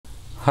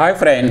Hi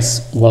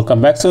friends,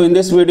 welcome back. So in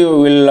this video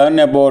we will learn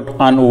about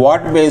on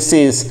what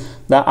basis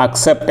the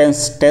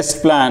acceptance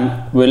test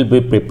plan will be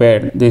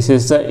prepared. This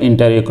is the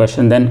interview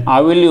question. Then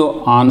how will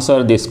you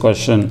answer this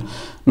question?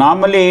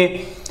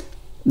 Normally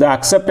the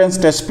acceptance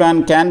test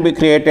plan can be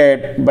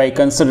created by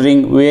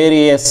considering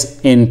various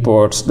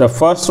inputs. The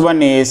first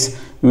one is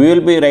we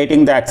will be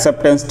writing the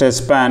acceptance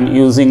test plan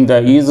using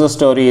the user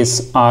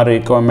stories or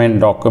requirement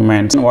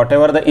documents.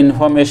 Whatever the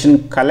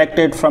information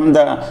collected from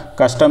the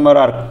customer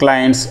or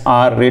clients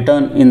are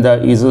written in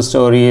the user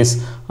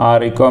stories or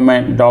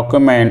requirement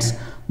documents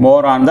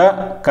more on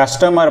the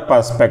customer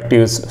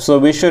perspectives. So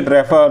we should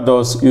refer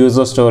those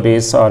user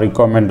stories or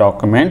requirement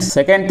documents.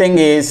 Second thing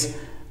is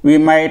we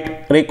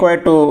might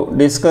require to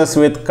discuss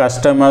with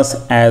customers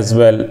as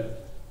well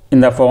in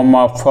the form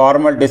of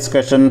formal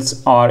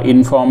discussions or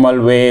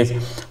informal ways,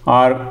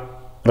 or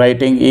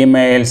writing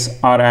emails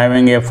or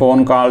having a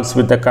phone calls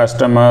with the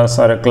customers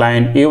or a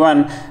client.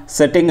 Even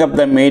setting up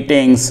the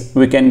meetings,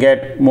 we can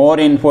get more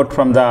input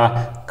from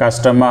the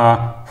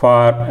customer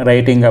for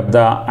writing up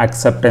the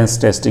acceptance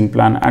testing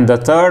plan. And the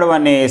third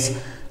one is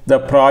the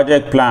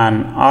project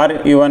plan,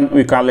 or even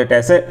we call it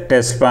as a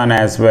test plan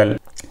as well.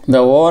 The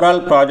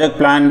overall project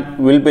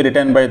plan will be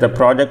written by the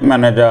project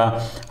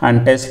manager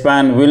and test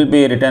plan will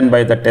be written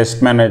by the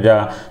test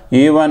manager.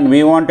 Even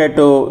we wanted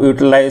to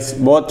utilize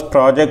both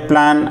project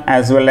plan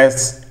as well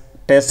as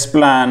test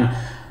plan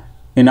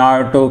in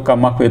order to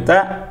come up with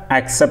the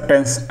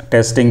acceptance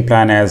testing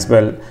plan as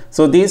well.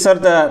 So these are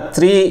the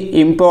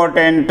three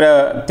important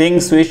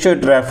things we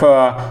should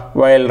refer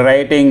while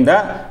writing the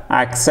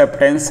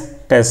acceptance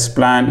test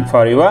plan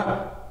for your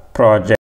project.